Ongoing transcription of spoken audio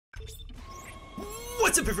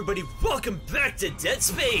What's up, everybody? Welcome back to Dead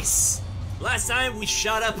Space! Last time we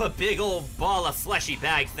shot up a big old ball of fleshy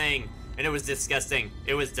bag thing, and it was disgusting.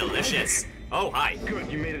 It was delicious. Oh, hi.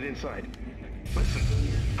 Good, you made it inside. Listen,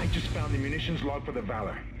 I just found the munitions log for the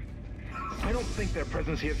Valor. I don't think their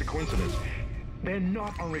presence here is a coincidence. They're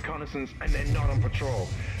not on reconnaissance, and they're not on patrol.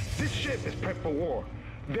 This ship is prepped for war.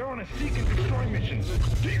 They're on a seek and destroy mission.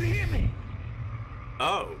 Do you hear me?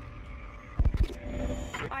 Oh.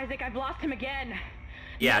 Isaac, I've lost him again.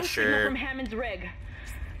 Yeah, no sure. signal from Hammond's rig.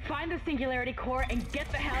 Find the Singularity Core and get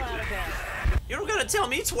the hell out of there. You don't gotta tell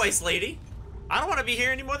me twice, lady. I don't want to be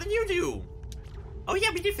here any more than you do. Oh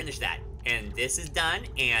yeah, we did finish that. And this is done,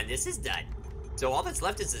 and this is done. So all that's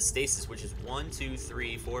left is the stasis, which is 1, 2,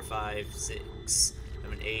 3, 4, 5, 6,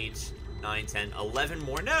 7, 8, 9, 10, 11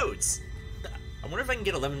 more nodes. I wonder if I can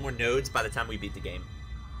get 11 more nodes by the time we beat the game.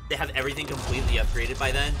 They have everything completely upgraded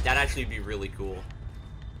by then. That'd actually be really cool.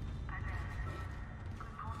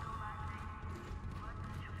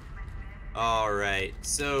 Alright,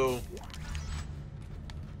 so...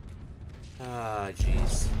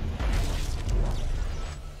 jeez.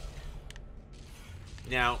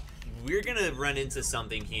 Now, we're gonna run into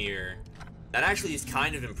something here that actually is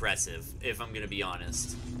kind of impressive, if I'm gonna be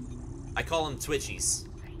honest. I call them Twitchies,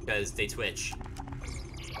 because they twitch.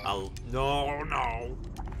 No.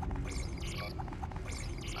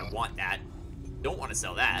 I want that. Don't want to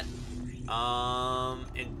sell that.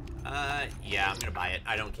 Yeah, I'm gonna buy it.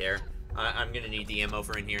 I don't care. I'm gonna need the ammo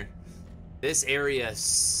for in here. This area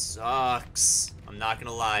sucks. I'm not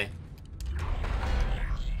gonna lie.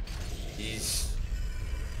 Jeez.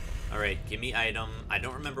 Alright, give me item. I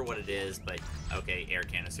don't remember what it is, but okay, air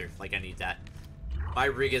canister. Like, I need that. My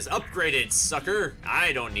rig is upgraded, sucker!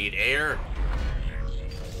 I don't need air.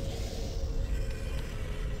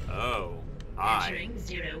 Oh, hi. Entering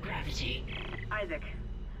zero gravity. Isaac,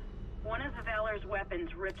 one of the Valor's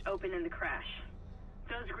weapons ripped open in the crash.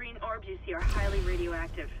 Those green orbs you see are highly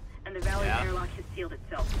radioactive, and the Valor's airlock has sealed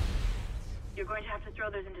itself. You're going to have to throw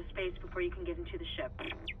those into space before you can get into the ship.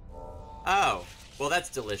 Oh, well that's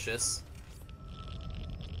delicious.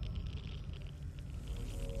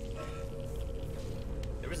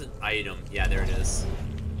 There was an item. Yeah, there it is.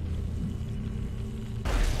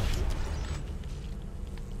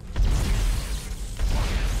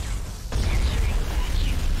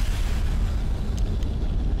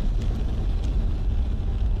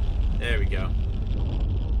 There we go.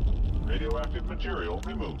 Radioactive material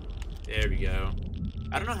removed. There we go.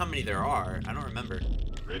 I don't know how many there are. I don't remember.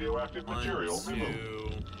 Radioactive material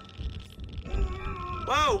removed.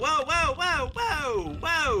 Whoa, whoa, whoa, whoa, whoa,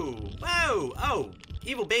 whoa, whoa. Oh,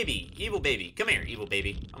 evil baby. Evil baby. Come here, evil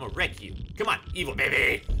baby. I'm gonna wreck you. Come on, evil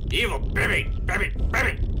baby. Evil baby. Baby,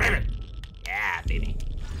 baby, baby. Yeah, baby.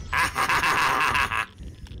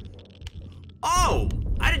 Oh,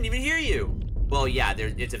 I didn't even hear you. Well, yeah,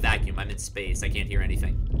 it's a vacuum. I'm in space. I can't hear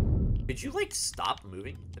anything. Could you, like, stop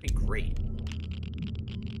moving? That'd be great.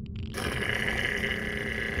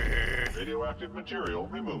 Radioactive material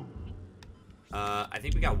removed. I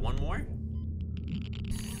think we got one more.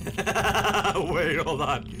 Wait, hold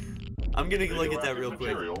on. I'm gonna look at that real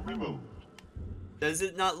quick. Material removed. Does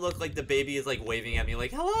it not look like the baby is, like, waving at me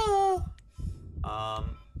like, hello? Oh!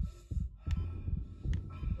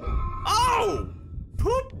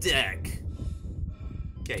 Poop deck!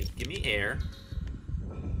 Okay, give me air.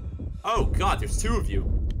 Oh god, there's two of you.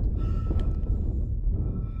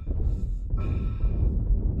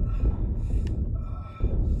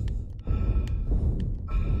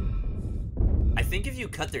 I think if you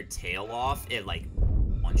cut their tail off, it like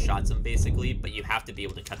one-shots them basically, but you have to be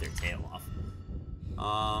able to cut their tail off.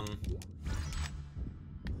 Are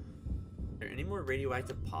there any more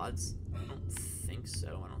radioactive pods? I don't think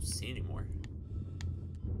so. I don't see any more.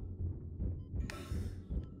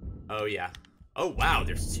 Oh, yeah. Oh, wow,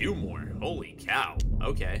 there's two more. Holy cow.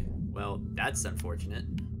 Okay. Well, that's unfortunate.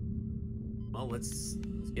 Well, let's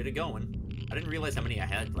get it going. I didn't realize how many I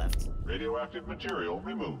had left. Radioactive material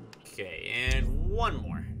removed. Okay, and one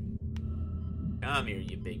more. Come here,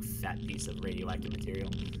 you big fat piece of radioactive material.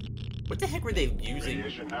 What the heck were they using?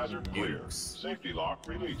 Radiation hazard clear. Nukes? Safety lock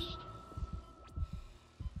released.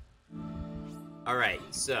 Alright,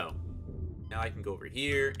 so now I can go over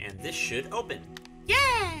here, and this should open.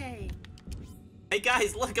 Yay! Hey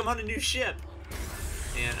guys, look, I'm on a new ship.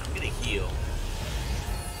 And I'm gonna heal.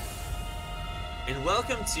 And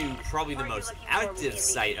welcome to probably the most active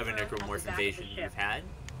site of a necromorph invasion we've had.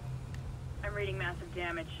 I'm reading massive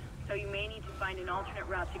damage, so you may need to find an alternate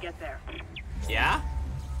route to get there. Yeah?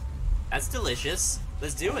 That's delicious.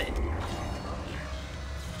 Let's do it.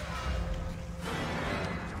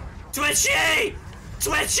 Twitchy!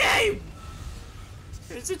 Twitchy!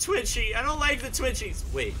 It's a twitchy. I don't like the twitchies.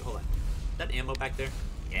 Wait, hold on. Is that ammo back there?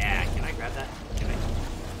 Yeah, can I grab that? Can I?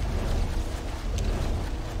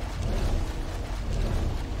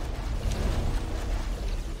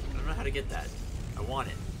 I don't know how to get that. I want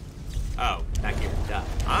it. Oh, back here. Duh.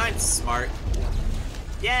 I'm smart.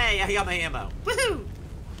 Yay, I got my ammo. Woohoo!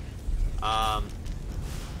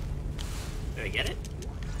 Did I get it?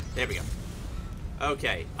 There we go.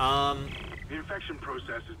 Okay, The infection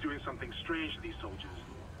process is doing something strange to these soldiers.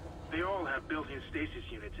 They all have built-in stasis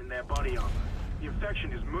units in their body armor. The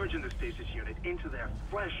infection is merging the stasis unit into their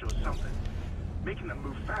flesh or something, making them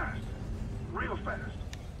move fast. Real fast.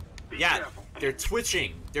 Be yeah, careful. they're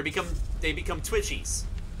twitching. They become twitchies.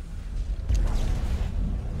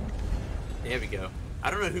 There we go.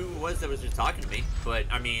 I don't know who it was that was just talking to me, but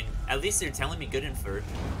I mean, at least they're telling me good info.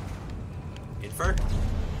 Info?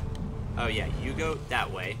 Oh yeah, you go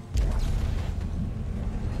that way.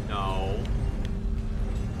 No.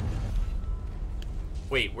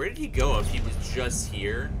 Wait, where did he go if he was just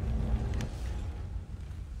here?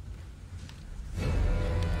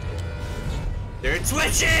 They're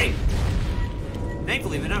twitching!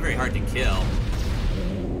 Thankfully, they're not very hard to kill.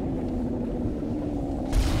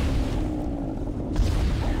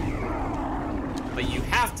 But you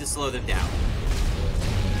have to slow them down.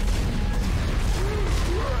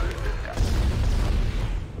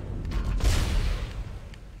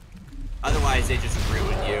 Otherwise, they just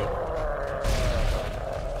ruin you.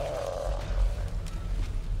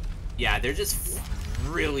 Yeah, they're just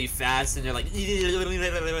really fast, and they're like,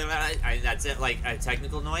 that's it, like a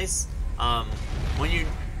technical noise. When you,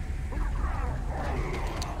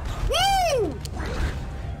 woo!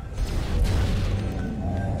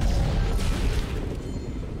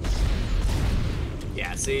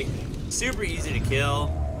 Yeah, see, super easy to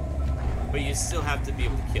kill, but you still have to be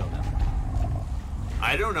able to kill them.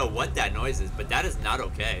 I don't know what that noise is, but that is not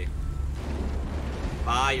okay.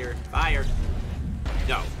 Fire, fire.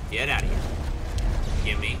 No, get out of here.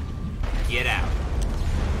 Gimme. Get out.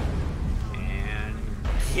 And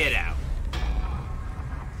get out.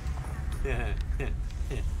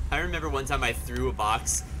 I remember one time I threw a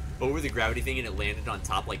box over the gravity thing and it landed on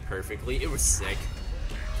top like perfectly. It was sick.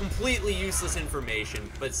 Completely useless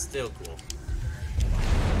information, but still cool.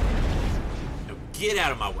 Now get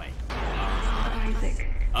out of my way. Isaac.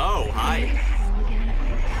 Oh, hi.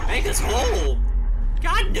 Make us whole!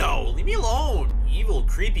 God, no! Leave me alone! Evil,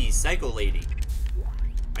 creepy, psycho lady.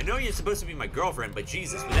 I know you're supposed to be my girlfriend, but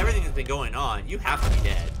Jesus, with everything that's been going on, you have to be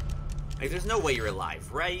dead. Like, there's no way you're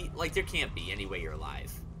alive, right? Like, there can't be any way you're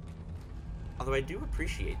alive. Although I do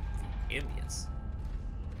appreciate the ambience.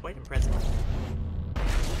 Quite impressive.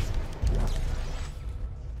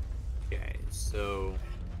 Okay, so...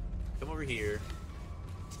 come over here.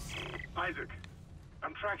 Isaac,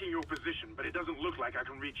 I'm tracking your position, but it doesn't look like I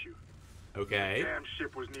can reach you. Okay. The damn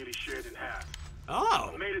ship was nearly shared in half.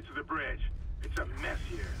 Oh! I made it to the bridge. It's a mess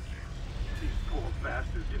here. These poor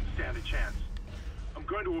bastards didn't stand a chance. I'm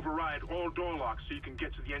going to override all door locks so you can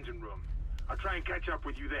get to the engine room. I'll try and catch up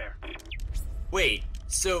with you there. Wait,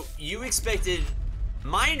 so you expected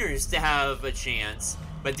miners to have a chance,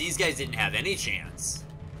 but these guys didn't have any chance.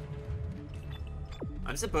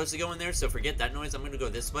 I'm supposed to go in there, so forget that noise. I'm gonna go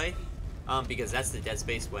this way, because that's the Dead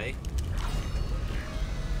Space way.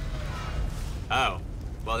 Oh,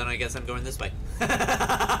 well then I guess I'm going this way. Man,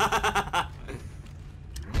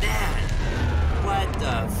 what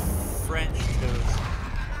the French toast?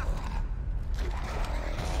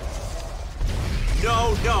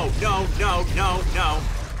 No, no, no, no, no, no.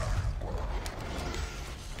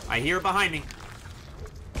 I hear it behind me.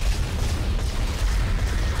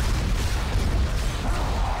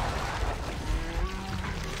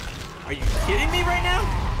 Are you kidding me right now?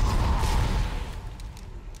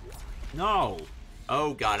 No.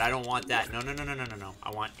 Oh God, I don't want that. No, no, no, no, no, no, no.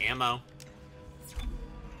 I want ammo.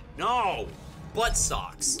 No. Butt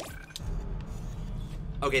socks.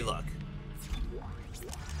 Okay, look.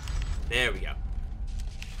 There we go.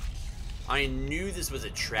 I knew this was a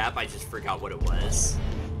trap, I just forgot what it was.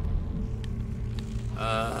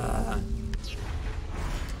 Because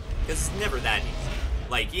it's never that easy.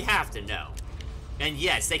 Like, you have to know. And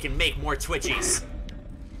yes, they can make more Twitchies.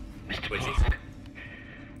 Mr. Twitchies. Clark,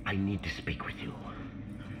 I need to speak with you.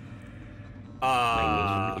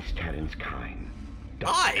 My name is Terrence Kyne.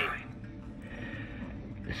 Dr. Hi. Kyne.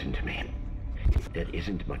 Listen to me. There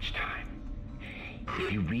isn't much time.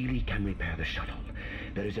 If you really can repair the shuttle,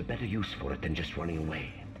 there is a better use for it than just running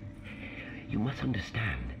away. You must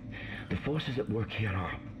understand, the forces at work here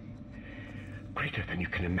are greater than you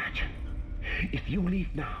can imagine. If you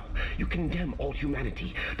leave now, you condemn all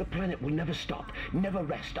humanity. The planet will never stop, never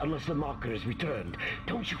rest unless the marker is returned.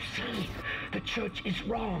 Don't you see? The church is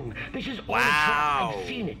wrong. This is all a trap. I've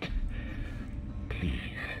seen it. Please,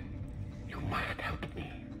 you must help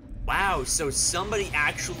me. Wow, so somebody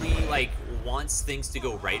actually, like, wants things to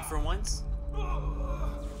go right for once?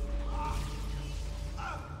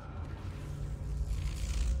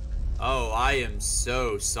 Oh, I am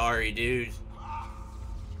so sorry, dude.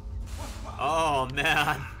 Oh,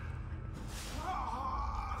 man.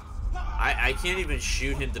 I can't even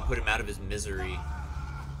shoot him to put him out of his misery.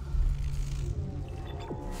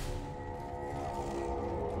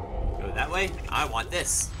 Go that way? I want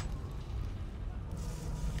this.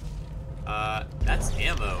 That's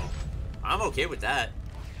ammo. I'm okay with that.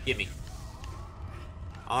 Gimme.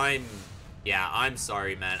 Yeah, I'm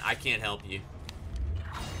sorry, man. I can't help you.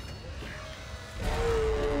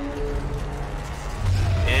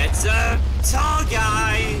 It's a tall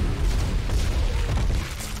guy!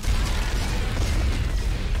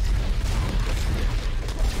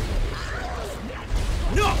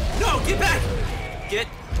 No! No! Get back! Get...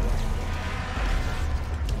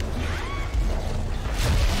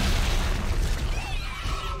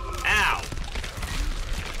 Ow!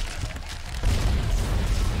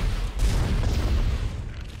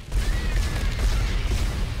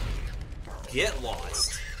 Get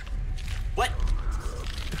lost. What?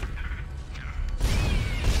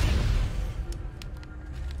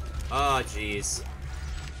 Oh, jeez.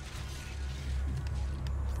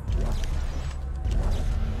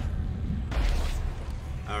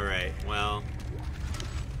 Alright, well.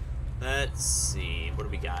 Let's see. What do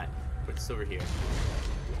we got? What's over here?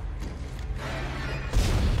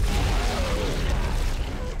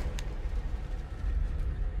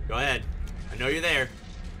 Go ahead. I know you're there.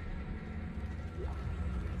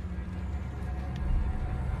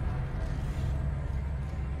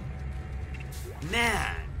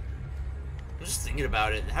 Man! I'm just thinking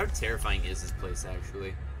about it. How terrifying is this place,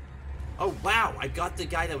 actually? Oh, wow! I got the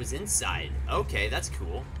guy that was inside. Okay, that's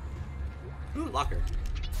cool. Ooh, locker.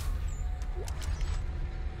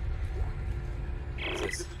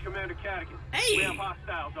 This is Commander Cadigan. Hey! We have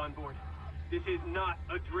hostiles on board. This is not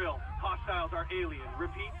a drill. Hostiles are alien.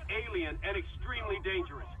 Repeat, alien and extremely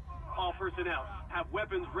dangerous. All personnel, have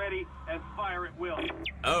weapons ready and fire at will.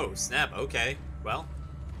 Oh, snap. Okay. Well.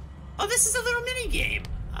 Oh, this is a little mini game.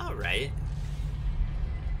 All right.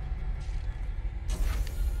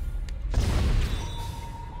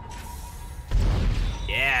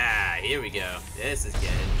 Yeah, here we go. This is good.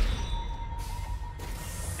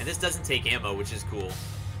 And this doesn't take ammo, which is cool.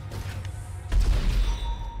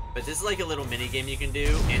 But this is like a little mini game you can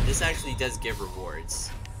do, and this actually does give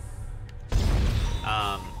rewards.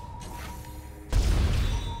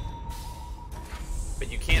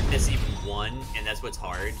 But you can't miss even one, and that's what's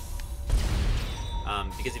hard.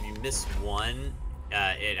 Because if you miss one,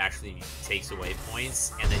 it actually takes away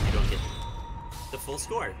points, and then you don't get the full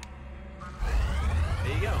score.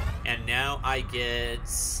 There you go. And now I get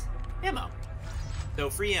ammo. So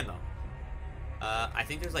free ammo. I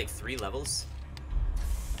think there's like 3 levels.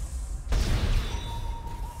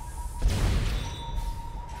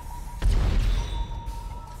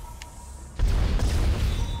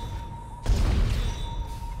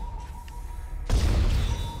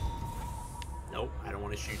 Nope, I don't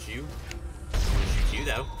want to shoot you. I want to shoot you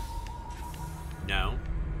though. No.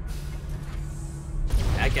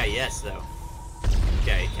 That guy, yes, though.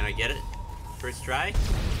 Okay, can I get it? First try?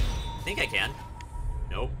 I think I can.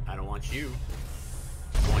 Nope, I don't want you.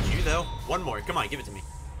 I want you, though. One more. Come on, give it to me.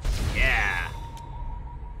 Yeah.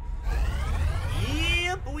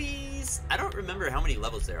 Yeah, boys. I don't remember how many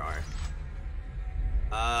levels there are.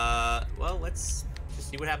 Well, let's just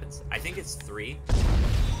see what happens. I think it's 3.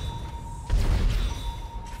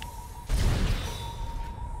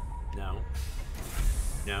 No.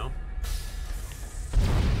 No.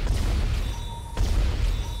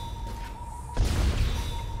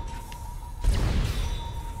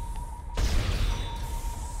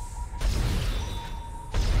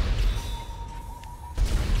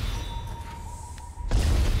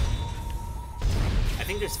 I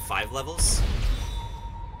think there's 5 levels.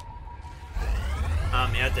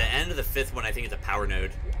 At the end of the 5th one, I think it's a power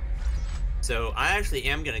node. So I actually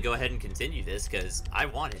am gonna go ahead and continue this because I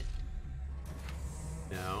want it.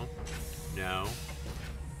 No. No.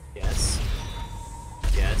 Yes.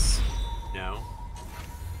 Yes. No.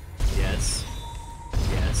 Yes.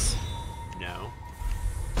 Yes. No.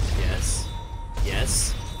 Yes.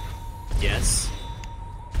 Yes. Yes.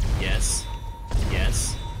 Yes.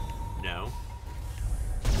 Yes. No.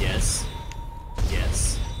 Yes.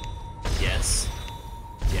 Yes. Yes.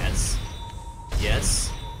 Yes.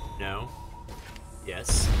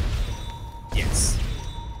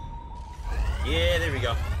 Yeah, there we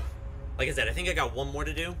go. Like I said, I think I got one more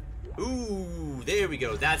to do. Ooh, there we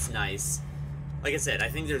go. That's nice. Like I said, I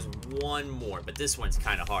think there's one more, but this one's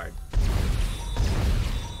kind of hard.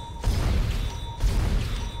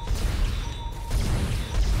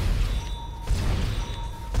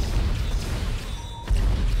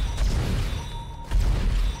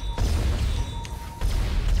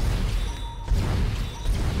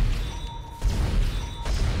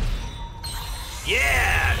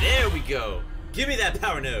 Yeah, there we go. Give me that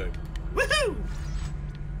power node. Woohoo!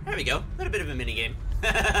 There we go. A little bit of a mini game.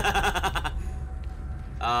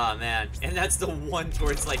 Oh man, and that's the one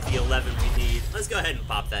towards like the 11 we need. Let's go ahead and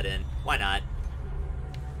pop that in. Why not?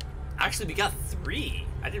 Actually, we got 3.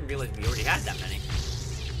 I didn't realize we already had that many.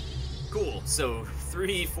 Cool. So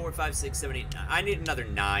 3, 4, 5, 6, 7, 8, 9. I need another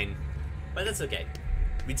 9, but that's okay.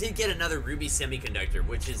 We did get another ruby semiconductor,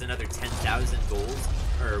 which is another 10,000 gold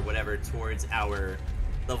or whatever towards our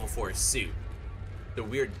level 4 suit. So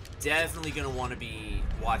we're definitely gonna want to be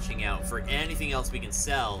watching out for anything else we can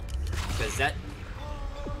sell, because that.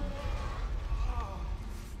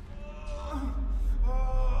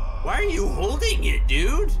 Why are you holding it,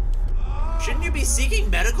 dude? Shouldn't you be seeking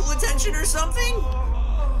medical attention or something?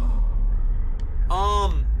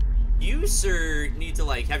 You, sir, need to,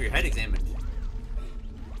 like, have your head examined.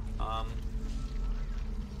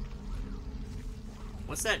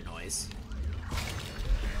 What's that noise?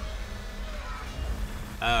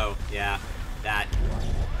 Oh, yeah. That.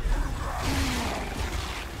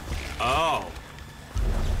 Oh.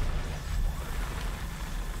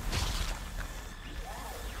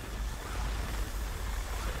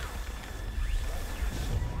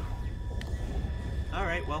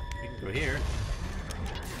 Alright, well, we can go here.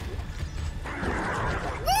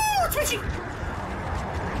 Woo! Twitchy!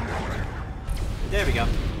 There we go.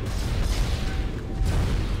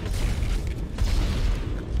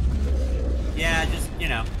 Yeah, just, you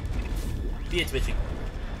know, be a twitchy.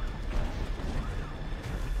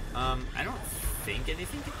 I don't think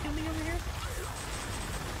anything can kill me over here.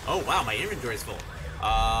 Oh, wow, my inventory's full.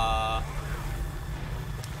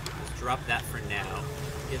 Let's drop that for now.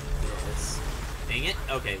 Get this. Dang it.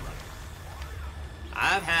 Okay, look.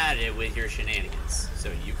 I've had it with your shenanigans.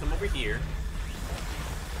 So you come over here.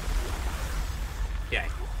 Okay.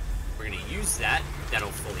 We're gonna use that.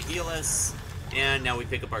 That'll fully heal us. And now we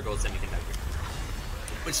pick up our gold semiconductor,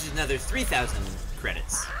 which is another 3,000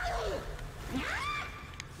 credits.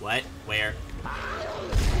 What? Where?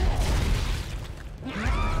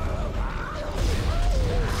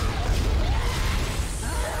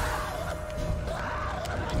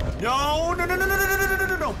 No, no, no, no, no, no, no, no, no,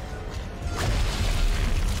 no, no.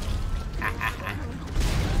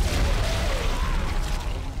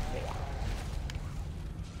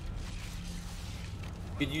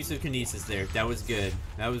 Good use of kinesis there. That was good.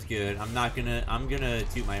 That was good. I'm gonna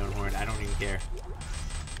toot my own horn. I don't even care.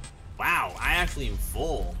 Wow, I actually am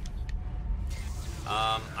full.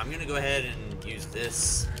 I'm gonna go ahead and use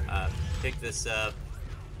this, pick this up.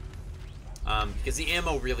 Because the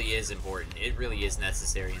ammo really is important. It really is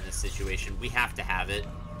necessary in this situation. We have to have it.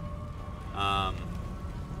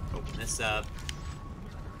 Open this up.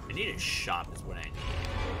 I need a shop is what I need.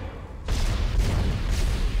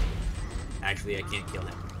 Actually, I can't kill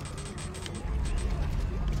him.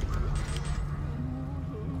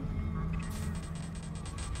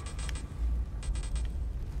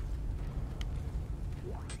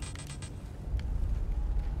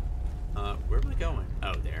 Where am I going?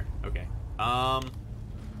 Oh, there. Okay.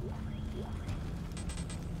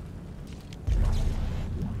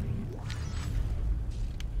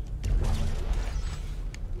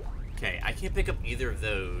 Okay, I can't pick up either of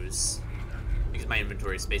those because my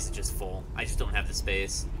inventory space is just full. I just don't have the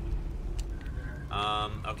space.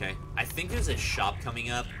 Okay. I think there's a shop coming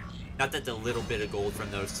up. Not that the little bit of gold from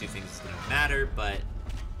those two things is gonna matter, but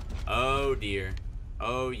oh dear.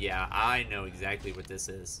 Oh yeah, I know exactly what this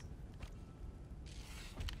is.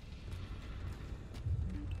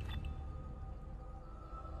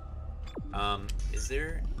 Is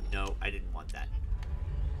there? No, I didn't want that.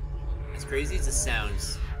 As crazy as it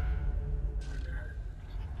sounds.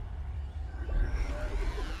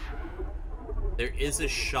 There is a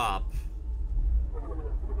shop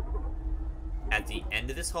at the end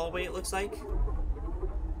of this hallway, it looks like.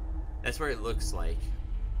 That's where it looks like.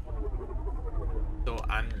 So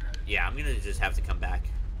I'm gonna just have to come back.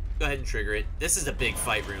 Go ahead and trigger it. This is a big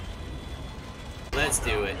fight room. Let's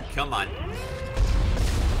do it. Come on.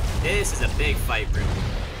 This is a big fight room.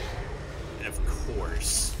 And of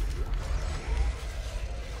course.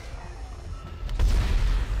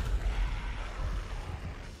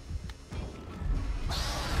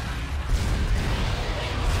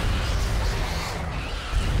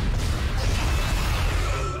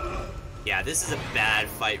 Yeah, this is a bad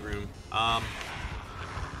fight room.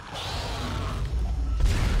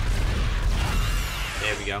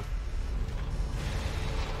 There we go.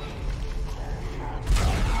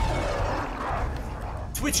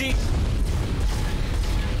 Twitchy!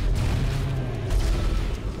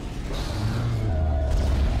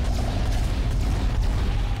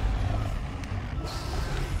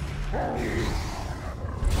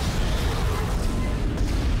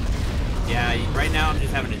 Yeah, right now I'm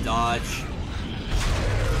just having to dodge.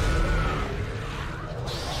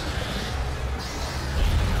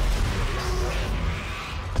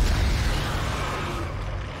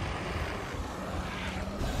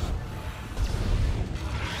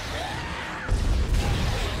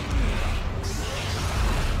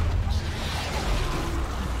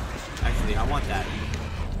 Actually, I want that.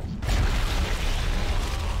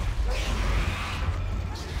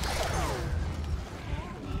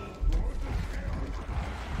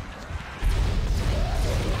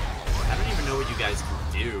 Guys can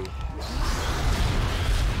do.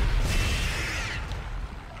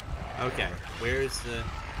 Okay, where's the...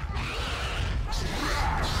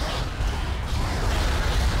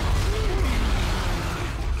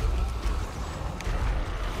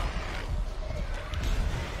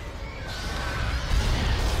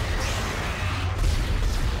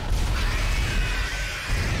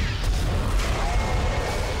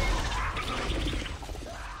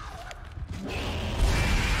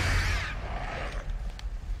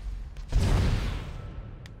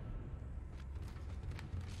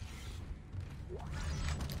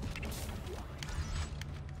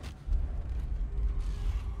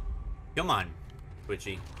 Come on,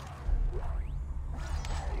 Twitchy.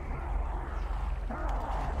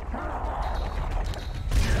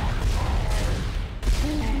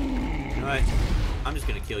 Alright, I'm just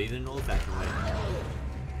gonna kill you the old-fashioned way.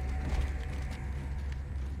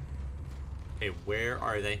 Okay, where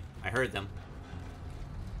are they? I heard them.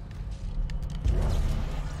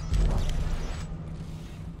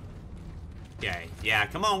 Okay, yeah,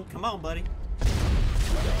 come on, buddy.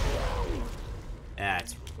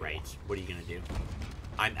 That's right. What are you gonna do?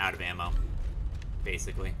 I'm out of ammo,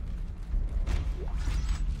 basically.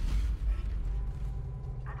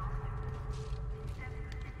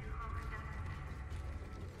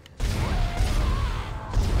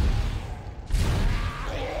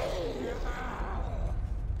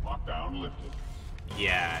 Lockdown lifted.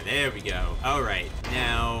 Yeah, there we go. Alright,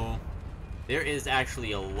 now there is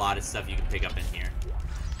actually a lot of stuff you can pick up in here.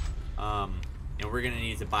 And we're gonna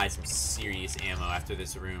need to buy some serious ammo after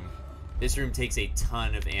this room. This room takes a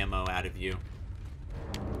ton of ammo out of you.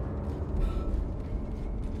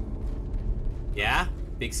 Yeah?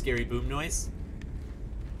 Big scary boom noise?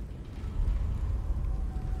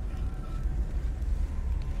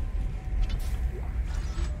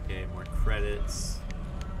 Okay, more credits.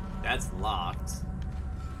 That's locked.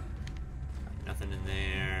 Nothing in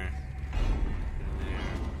there.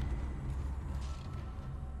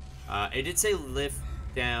 It did say lift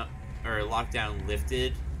down or lockdown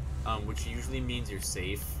lifted, which usually means you're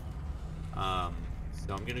safe. So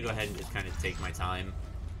I'm gonna go ahead and just kind of take my time.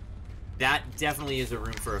 That definitely is a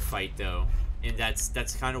room for a fight, though, and that's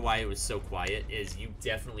kind of why it was so quiet. Is you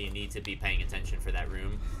definitely need to be paying attention for that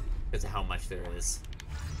room because of how much there is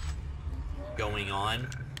going on.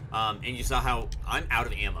 And you saw how I'm out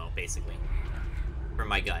of ammo basically for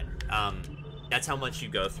my gun. That's how much you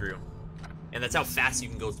go through. And that's how fast you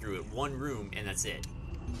can go through it. One room, and that's it.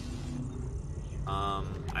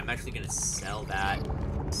 I'm actually gonna sell that,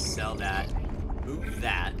 move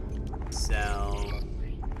that, sell.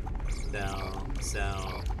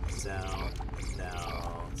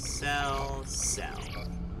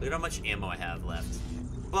 Look at how much ammo I have left.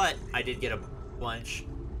 But I did get a bunch.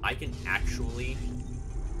 I can actually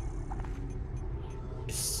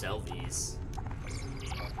just sell these.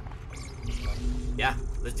 Yeah,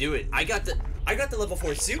 let's do it. I got the level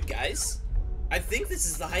 4 suit, guys. I think this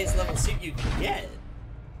is the highest level suit you can get.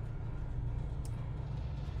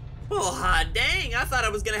 Well, hot dang, I thought I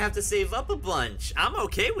was gonna have to save up a bunch. I'm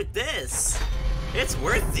okay with this. It's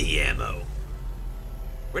worth the ammo.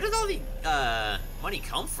 Where did all the money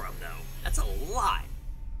come from, though? That's a lot.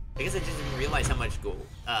 I guess I just didn't realize how much gold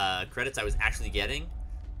credits I was actually getting.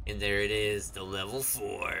 And there it is, the level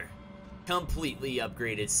 4. Completely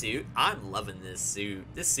upgraded suit. I'm loving this suit.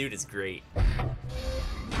 This suit is great.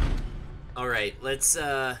 All right, let's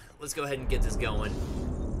go ahead and get this going.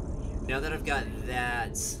 Now that I've got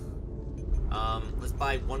that, let's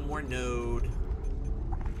buy one more node.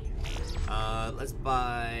 Let's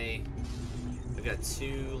buy We got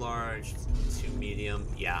 2 large, 2 medium.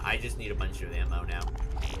 Yeah, I just need a bunch of ammo now.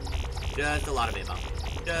 Just a lot of ammo.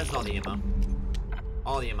 Just all the ammo.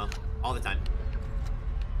 All the ammo. All the time.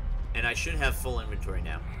 And I should have full inventory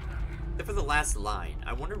now. Except for the last line.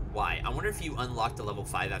 I wonder why. I wonder if you unlocked a level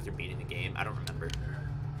 5 after beating the game. I don't remember.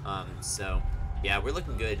 So, yeah, we're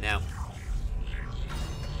looking good now.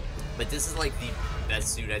 But this is like the best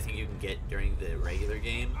suit I think you can get during the regular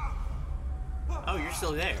game. Oh, you're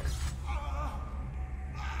still there.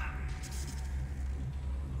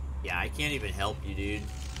 Yeah, I can't even help you, dude.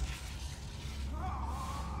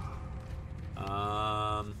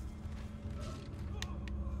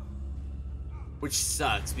 Which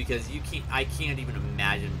sucks because I can't even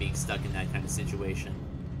imagine being stuck in that kind of situation.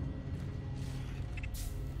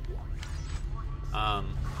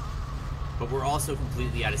 But we're also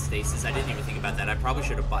completely out of stasis. I didn't even think about that. I probably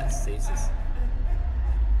should have bought stasis.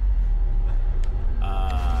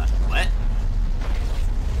 What?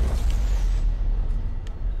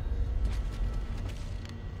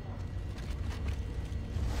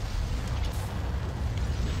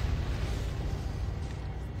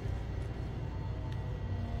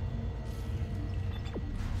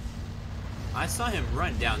 I saw him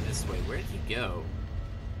run down this way. Where did he go?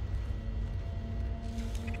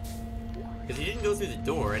 Because he didn't go through the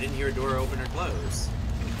door. I didn't hear a door open or close.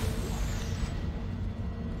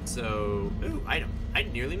 So, ooh, item. I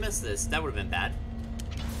nearly missed this. That would have been bad.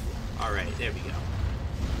 Alright, there we go.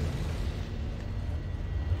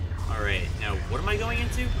 Alright, now what am I going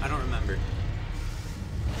into? I don't remember.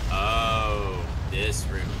 Oh, this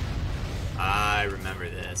room. I remember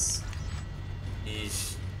this. Eesh.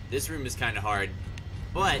 This room is kind of hard,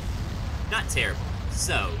 but not terrible.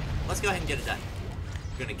 So, let's go ahead and get it done.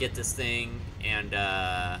 We're gonna get this thing, and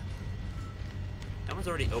that one's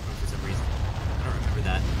already open for some reason. I don't remember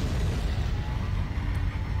that.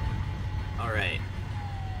 Alright.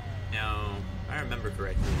 Now, if I remember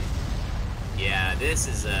correctly. Yeah, this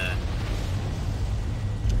is a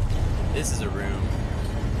room.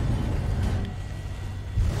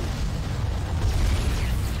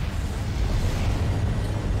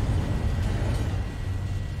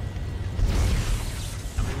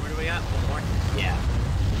 One more? Yeah.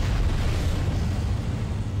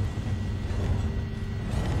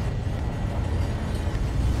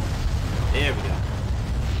 There we go.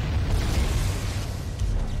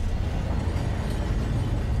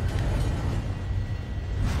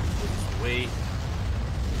 Just wait.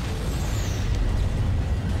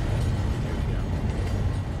 There we go.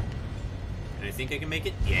 And I think I can make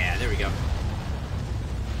it? Yeah, there we go.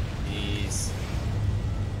 These.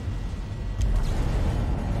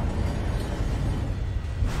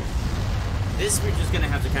 This we're just gonna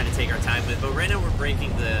have to kind of take our time with, but right now we're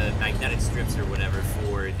breaking the magnetic strips or whatever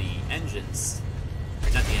for the engines.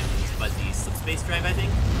 Or not the engines, but the subspace drive, I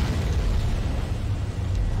think.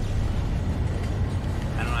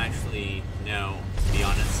 I don't actually know, to be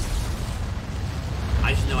honest.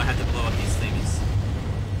 I just know I have to blow up these things.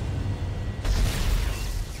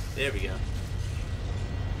 There we go.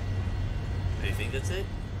 I think that's it?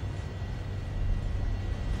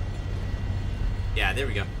 Yeah, there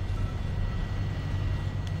we go.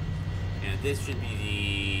 And this should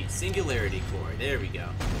be the Singularity Core. There we go.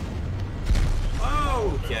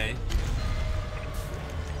 Oh, okay.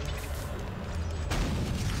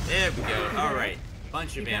 There we go. Alright.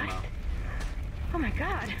 Bunch of ammo. Oh my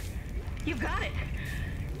god. You got it.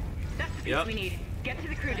 That's the piece we need. Get to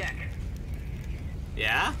the crew deck.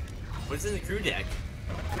 Yeah? What's in the crew deck?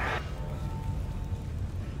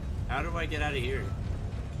 How do I get out of here?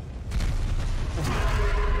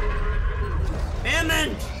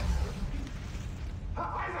 Hammond!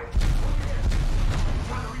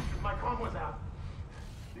 My comm was out.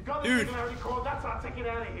 You got the Dude. Singularity Core, that's our ticket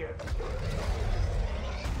out of here.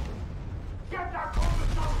 Get that core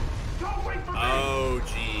to stop. Don't wait for me. Oh,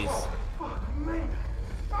 jeez. Oh, fuck me.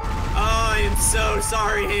 Oh, I am so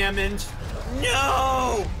sorry, Hammond.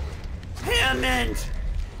 No! Hammond!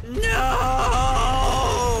 No!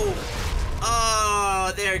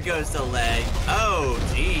 Oh, there goes the leg. Oh,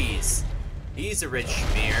 jeez. He's a rich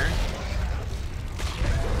schmear.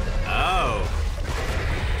 Oh.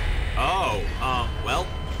 Oh, well.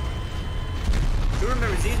 Who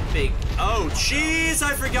remembers these big... Oh, jeez,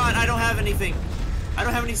 I forgot. I don't have anything. I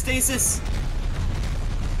don't have any stasis.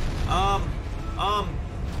 Oh,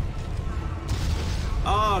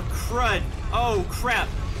 crud. Oh, crap.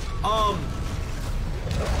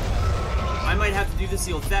 I might have to do this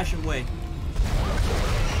the old-fashioned way.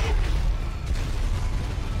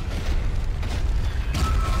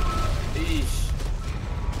 Eesh.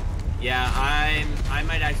 Yeah, I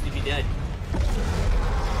might actually be dead.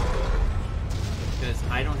 Because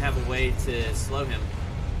I don't have a way to slow him.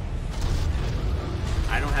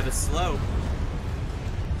 I don't have a slow.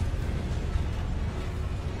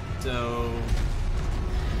 So...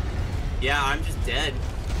 yeah, I'm just dead.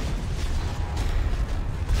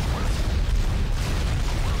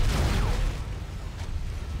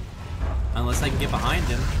 Unless I can get behind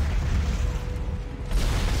him.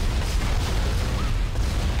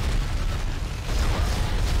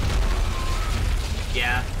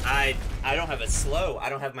 Yeah, I don't have a slow. I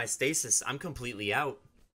don't have my stasis. I'm completely out.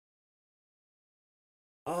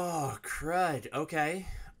 Oh, crud. Okay.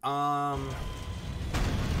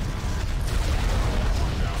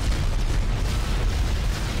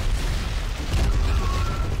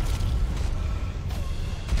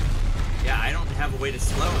 Yeah, I don't have a way to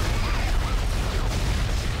slow him.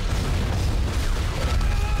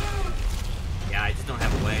 Yeah, I just don't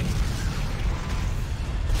have a way.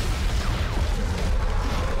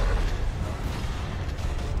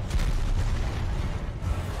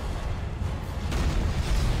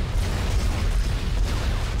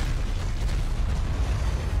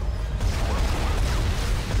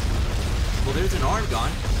 Well, there's an arm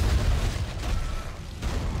gone.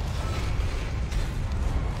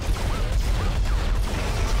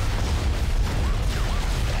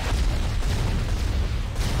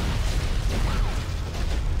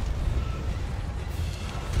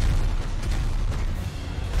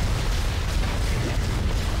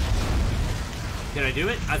 Did I do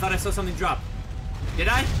it? I thought I saw something drop. Did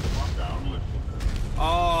I?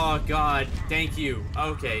 Oh, God. Thank you.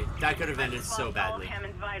 Okay. That could have ended so badly.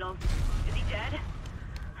 Hammond's vitals. Is he dead?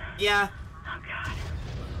 Yeah. Oh, God.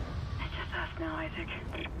 It's just us now, Isaac.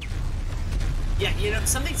 Yeah, you know,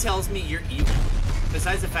 something tells me you're evil.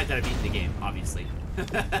 Besides the fact that I've beaten the game, obviously.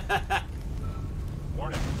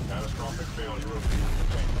 Warning. Catastrophic failure of fuel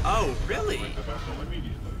containment. Oh, really? Evacuate the vessel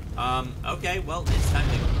immediately. Okay, well, it's time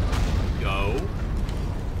to go.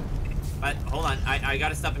 But, hold on. I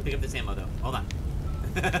gotta stop and pick up this ammo, though. Hold on.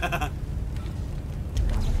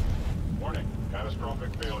 Warning.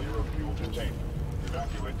 Catastrophic failure of fuel containment.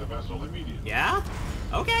 Evacuate the vessel immediately. Yeah?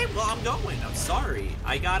 Okay, well, I'm going. I'm sorry.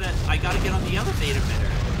 I gotta get on the elevator better.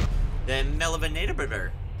 The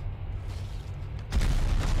Melvinator.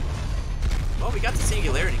 Well, we got the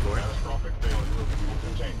singularity core. Catastrophic failure of fuel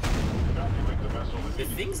containment. Evacuate the vessel The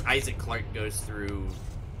immediately. things Isaac Clarke goes through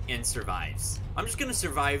and survives. I'm just gonna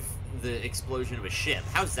survive the explosion of a ship.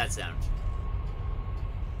 How does that sound?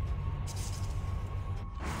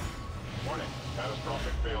 Warning.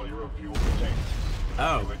 Catastrophic failure of fuel containment.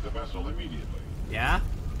 Oh. Evacuate the vessel immediately. Yeah?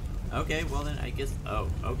 Okay, well then I guess... oh,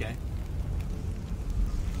 okay.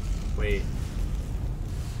 Wait.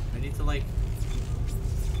 I need to, like...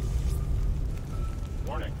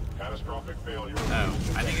 Warning. Catastrophic failure of oh,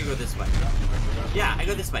 fuel I containment. think I go this way. Evacuate the vessel. Yeah, I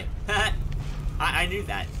go this way. I knew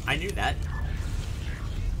that. I knew that.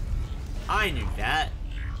 I knew that.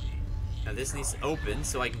 Now this needs to open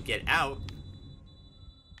so I can get out.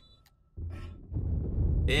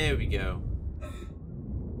 There we go.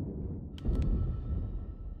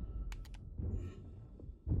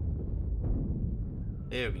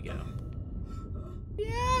 There we go.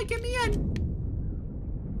 Yeah, get me in.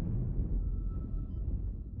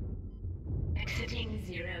 Exiting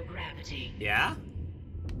zero gravity. Yeah?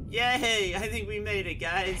 Yay! I think we made it,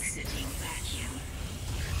 guys. Exiting vacuum.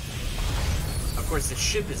 Of course, the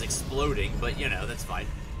ship is exploding, but you know, that's fine.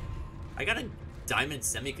 I got a diamond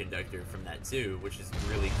semiconductor from that too, which is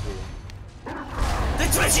really cool. The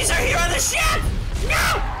Twitchies are here on the ship!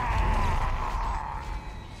 No!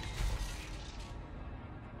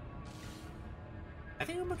 I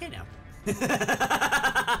think I'm okay now.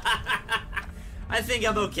 I think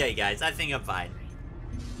I'm okay, guys. I think I'm fine.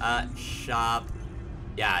 Shop.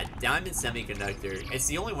 Yeah, diamond semiconductor. It's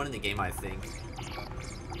the only one in the game, I think.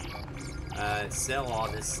 Sell all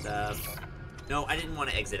this stuff. No, I didn't want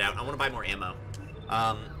to exit out. I want to buy more ammo.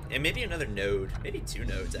 And maybe another node. Maybe 2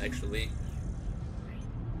 nodes, actually.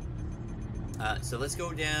 So let's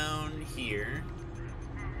go down here.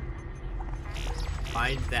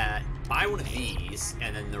 Find that. Buy one of these,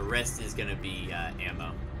 and then the rest is gonna be,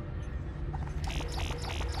 ammo.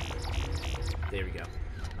 There we go.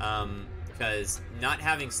 Because not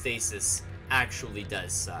having stasis actually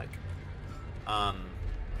does suck.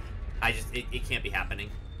 It can't be happening.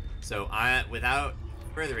 So without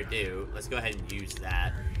further ado, let's go ahead and use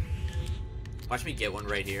that. Watch me get one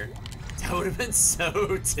right here. That would have been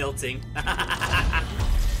so tilting.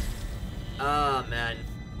 Oh, man.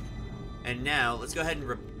 And now, let's go ahead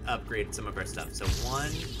and upgrade some of our stuff. So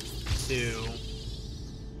 1, 2,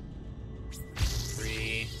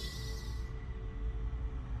 3,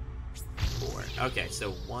 4. Okay,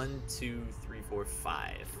 so 1, 2, 3, 4,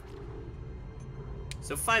 5.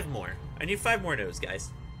 So 5 more. I need 5 more nodes, guys.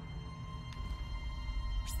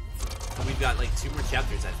 And we've got like 2 more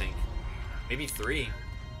chapters, I think. Maybe 3.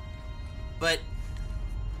 But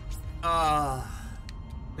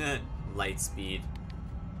light speed.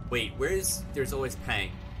 Wait, there's always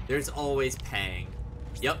Pang. There's always Pang.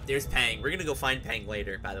 Yep, there's Pang. We're gonna go find Pang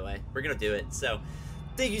later, by the way. We're gonna do it. So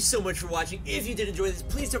thank you so much for watching. If you did enjoy this,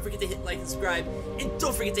 please don't forget to hit like and subscribe. And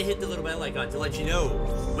don't forget to hit the little bell icon to let you know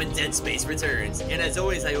when Dead Space returns. And as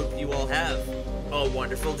always, I hope you all have a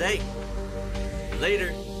wonderful day.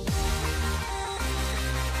 Later.